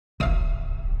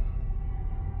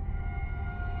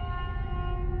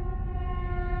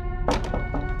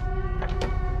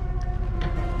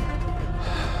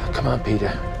Come on,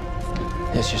 Peter.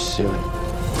 There's your suit.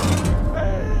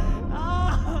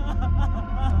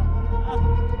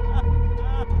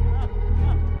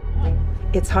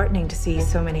 It's heartening to see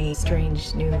so many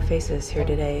strange new faces here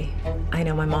today. I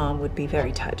know my mom would be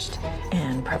very touched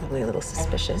and probably a little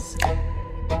suspicious.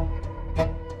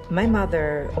 My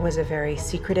mother was a very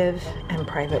secretive and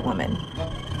private woman.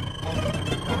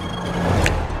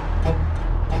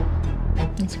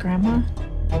 It's Grandma.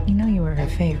 You know you were her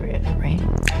favorite, right?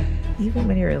 Even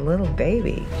when you were a little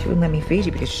baby, she wouldn't let me feed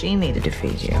you because she needed to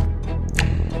feed you.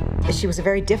 She was a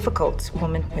very difficult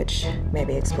woman, which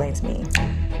maybe explains me.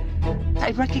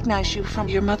 I recognize you from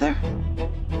your mother.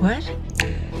 What?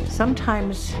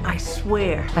 Sometimes I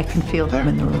swear I can feel them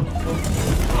in the room.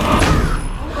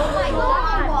 Oh my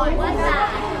God! What's that?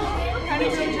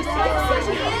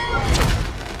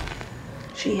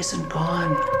 She isn't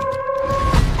gone.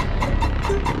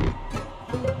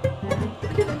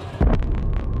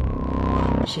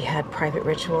 She had private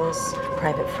rituals,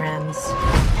 private friends.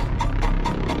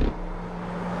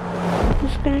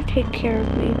 Who's gonna take care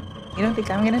of me? You don't think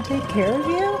I'm gonna take care of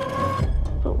you?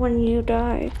 But when you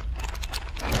die...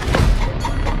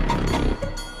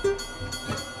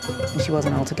 And she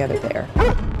wasn't altogether there.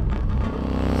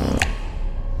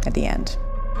 At the end.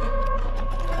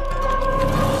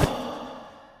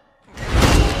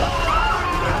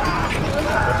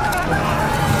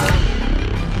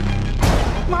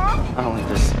 I don't like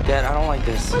this. Dad, I don't like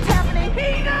this. What's happening?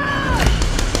 Peter!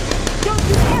 Don't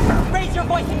you ever raise your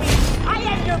voice at me! I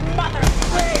am your mother!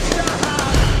 Please stop!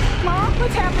 Mom,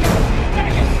 what's happening?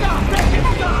 Make it stop! Make it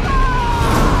stop!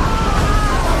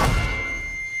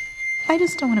 I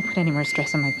just don't want to put any more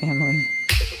stress on my family.